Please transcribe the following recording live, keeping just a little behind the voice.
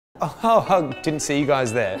Oh, didn't see you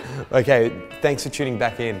guys there. Okay, thanks for tuning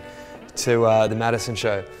back in to the Madison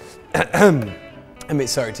show.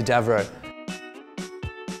 Sorry, to Davroe.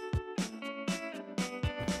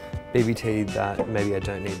 BBT that, maybe I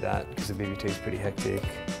don't need that because the BBT is pretty hectic.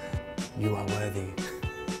 You are worthy.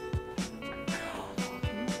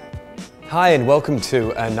 Hi and welcome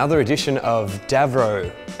to another edition of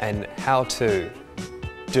Davroe and How to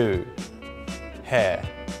Do Hair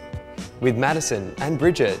with Madison and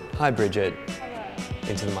Bridget. Hi Bridget. Hello.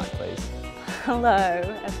 Into the mic please. Hello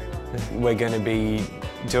everyone. We're going to be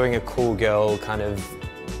doing a cool girl kind of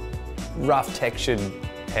rough textured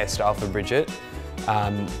hairstyle for Bridget.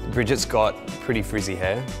 Bridget's got pretty frizzy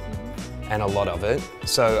hair and a lot of it.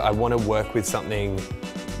 So I want to work with something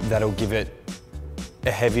that'll give it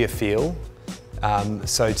a heavier feel.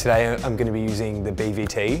 So today I'm going to be using the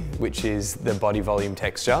BVT, which is the body volume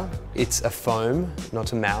texture. It's a foam,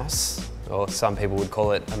 not a mouse, or some people would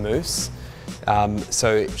call it a mousse.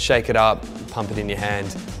 So shake it up, pump it in your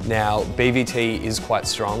hand. Now BVT is quite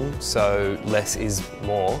strong, so less is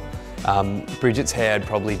more. Bridget's hair I'd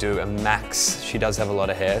probably do a max. She does have a lot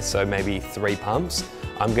of hair, so maybe 3 pumps.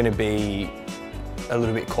 I'm going to be a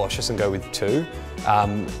little bit cautious and go with 2.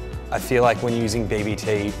 I feel like when using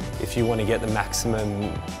BVT, if you want to get the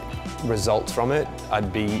maximum results from it,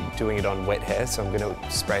 I'd be doing it on wet hair, so I'm going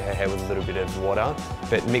to spray her hair with a little bit of water.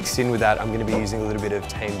 But mixed in with that, I'm going to be using a little bit of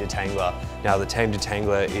Tame Detangler. Now the Tame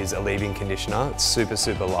Detangler is a leave-in conditioner. It's super,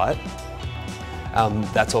 super light.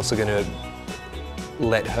 That's also going to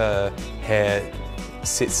let her hair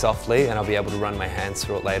sit softly and I'll be able to run my hands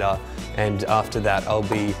through it later. And after that, I'll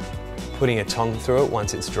be putting a tong through it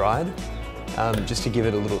once it's dried. Just to give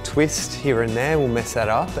it a little twist here and there. We'll mess that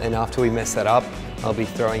up, and after we mess that up, I'll be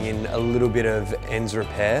throwing in a little bit of ends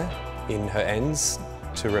repair in her ends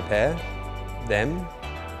to repair them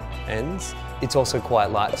ends. It's also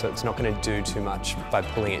quite light, so it's not going to do too much by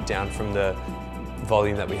pulling it down from the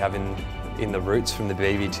volume that we have in the roots from the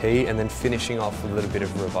BVT, and then finishing off with a little bit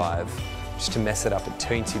of Revive, just to mess it up a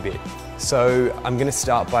teensy bit. So I'm going to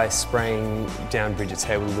start by spraying down Bridget's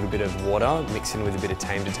hair with a little bit of water, mixing with a bit of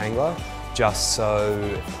Tame Detangler, just so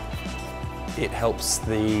it helps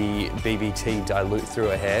the BVT dilute through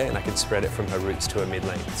her hair and I can spread it from her roots to her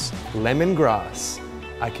mid-lengths. Lemongrass.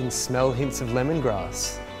 I can smell hints of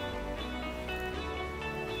lemongrass.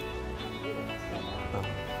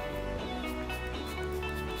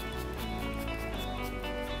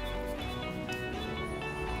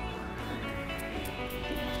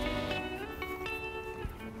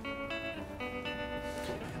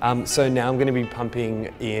 So now I'm going to be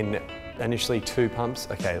pumping in initially 2 pumps.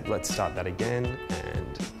 Okay, let's start that again.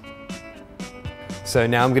 And so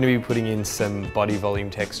now I'm going to be putting in some body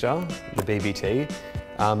volume texture, the BVT.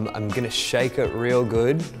 I'm going to shake it real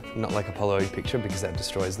good, not like a Polaroid picture because that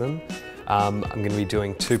destroys them. I'm going to be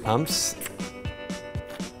doing 2 pumps.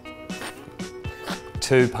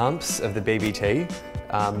 2 pumps of the BVT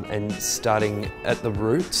and starting at the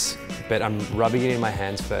roots. But I'm rubbing it in my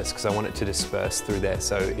hands first because I want it to disperse through there,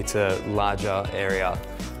 so it's a larger area.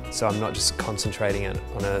 So I'm not just concentrating it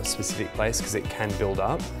on a specific place because it can build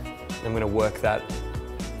up. I'm going to work that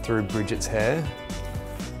through Bridget's hair.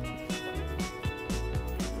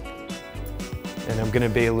 And I'm going to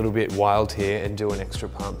be a little bit wild here and do an extra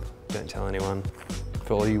pump. Don't tell anyone.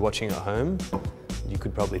 For all you watching at home, you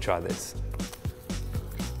could probably try this.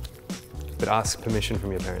 But ask permission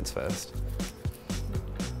from your parents first.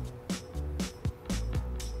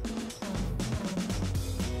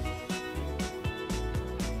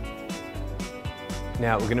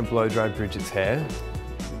 Now we're going to blow dry Bridget's hair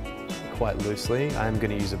quite loosely. I'm going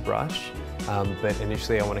to use a brush, but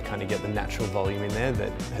initially I want to kind of get the natural volume in there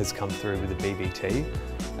that has come through with the BVT.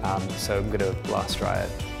 So I'm going to blast dry it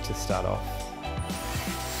to start off.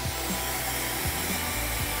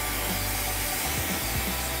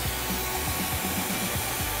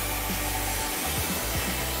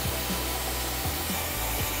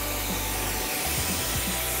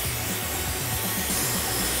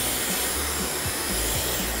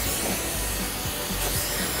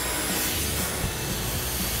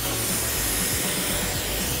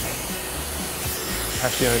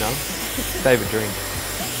 Passiona, favourite drink.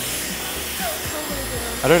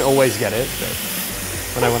 I don't always get it, but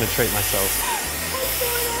when I want to treat myself.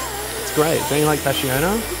 It's great. Don't you like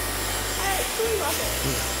Passiona? I actually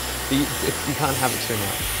love it. You can't have it too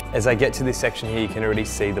much. As I get to this section here, you can already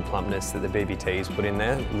see the plumpness that the BVT has put in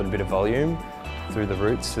there. A little bit of volume through the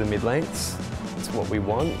roots to the mid-lengths. That's what we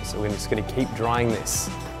want. So we're just going to keep drying this.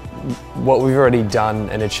 What we've already done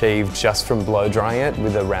and achieved just from blow drying it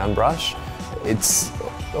with a round brush, it's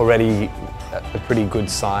already a pretty good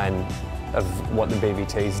sign of what the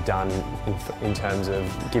BVT's done in terms of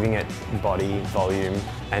giving it body, volume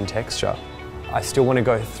and texture. I still want to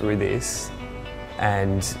go through this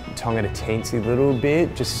and tongue it a teensy little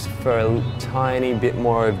bit, just for a tiny bit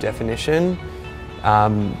more of definition.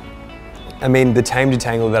 I mean, the Tame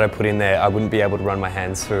Detangle that I put in there, I wouldn't be able to run my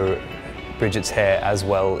hands through Bridget's hair as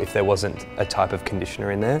well if there wasn't a type of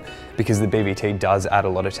conditioner in there, because the BVT does add a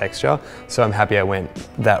lot of texture. So I'm happy I went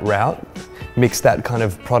that route, mixed that kind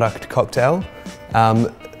of product cocktail.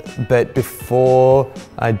 But before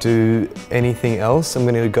I do anything else, I'm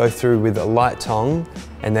going to go through with a light tongue,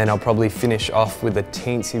 and then I'll probably finish off with a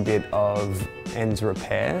teensy bit of Ends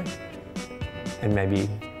Repair, and maybe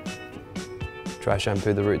dry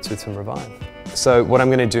shampoo the roots with some Revive. So what I'm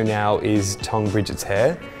going to do now is tongue Bridget's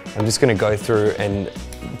hair. I'm just going to go through and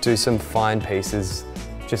do some fine pieces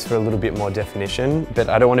just for a little bit more definition, but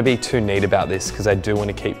I don't want to be too neat about this because I do want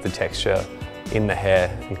to keep the texture in the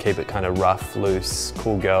hair and keep it kind of rough, loose,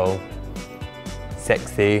 cool girl,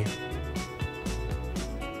 sexy,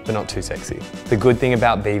 but not too sexy. The good thing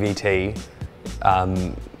about BVT,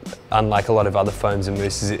 unlike a lot of other foams and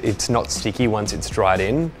mousses, it's not sticky once it's dried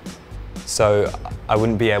in. So I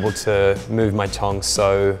wouldn't be able to move my tongue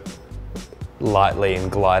so lightly and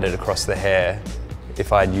glide it across the hair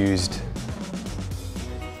if I'd used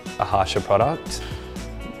a harsher product,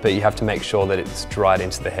 but you have to make sure that it's dried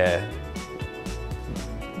into the hair.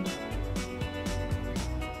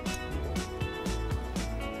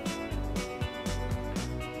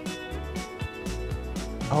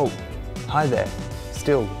 Oh, hi there.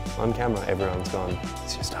 Still on camera, everyone's gone.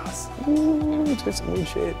 It's just us. Ooh, let's do some weird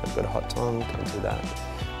shit. I've got a hot tongue, can't do that.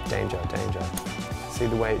 Danger, danger. See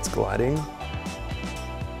the way it's gliding?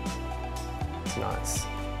 It's nice.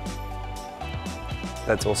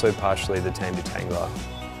 That's also partially the Tame Detangler.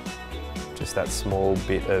 Just that small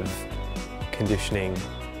bit of conditioning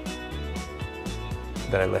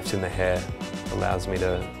that I left in the hair allows me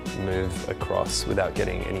to move across without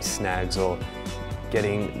getting any snags or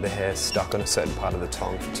getting the hair stuck on a certain part of the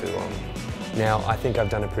tongue for too long. Now, I think I've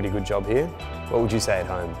done a pretty good job here. What would you say at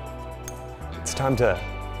home? It's time to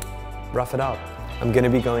rough it up. I'm going to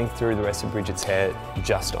be going through the rest of Bridget's hair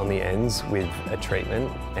just on the ends with a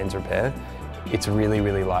treatment, Ends Repair. It's really,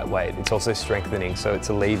 really lightweight. It's also strengthening, so it's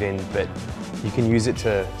a leave-in, but you can use it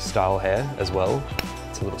to style hair as well.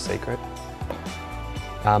 It's a little secret.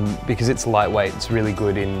 Because it's lightweight, it's really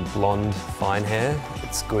good in blonde, fine hair.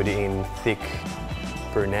 It's good in thick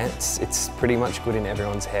brunettes. It's pretty much good in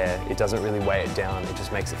everyone's hair. It doesn't really weigh it down, it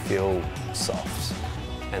just makes it feel soft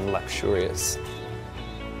and luxurious.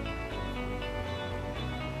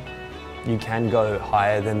 You can go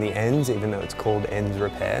higher than the ends, even though it's called Ends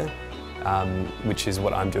Repair, which is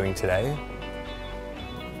what I'm doing today.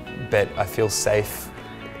 But I feel safe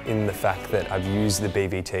in the fact that I've used the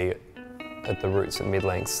BVT at the roots and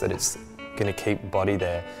mid-lengths, that it's going to keep body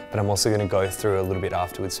there, but I'm also going to go through a little bit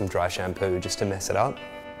after with some dry shampoo just to mess it up.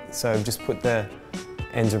 So I've just put the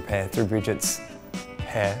Ends Repair through Bridget's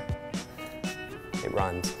hair. It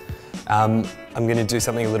runs. I'm going to do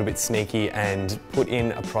something a little bit sneaky and put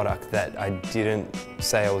in a product that I didn't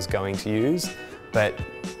say I was going to use, but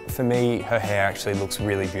for me, her hair actually looks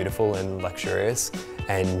really beautiful and luxurious,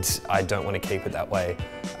 and I don't want to keep it that way.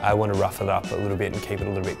 I want to rough it up a little bit and keep it a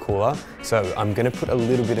little bit cooler. So I'm going to put a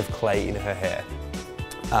little bit of clay in her hair.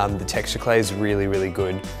 The texture clay is really, really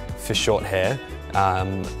good for short hair.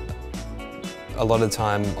 A lot of the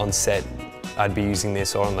time on set, I'd be using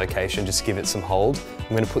this, or on location, just give it some hold. I'm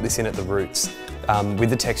going to put this in at the roots. With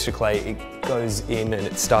the texture clay, it goes in and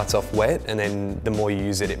it starts off wet, and then the more you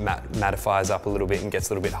use it, it mattifies up a little bit and gets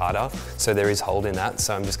a little bit harder. So there is hold in that.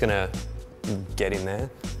 So I'm just going to get in there.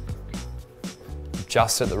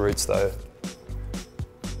 Just at the roots though,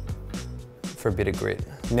 for a bit of grit.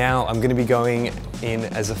 Now I'm going to be going in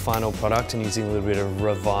as a final product and using a little bit of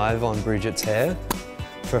Revive on Bridget's hair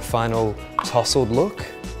for a final tousled look.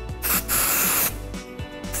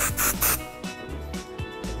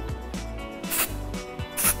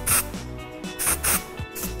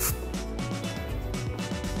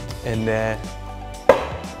 And there,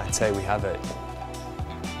 I'd say we have it.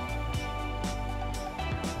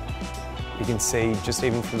 You can see, just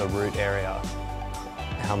even from the root area,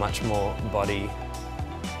 how much more body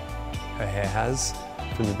her hair has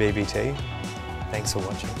from the BVT. Thanks for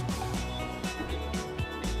watching.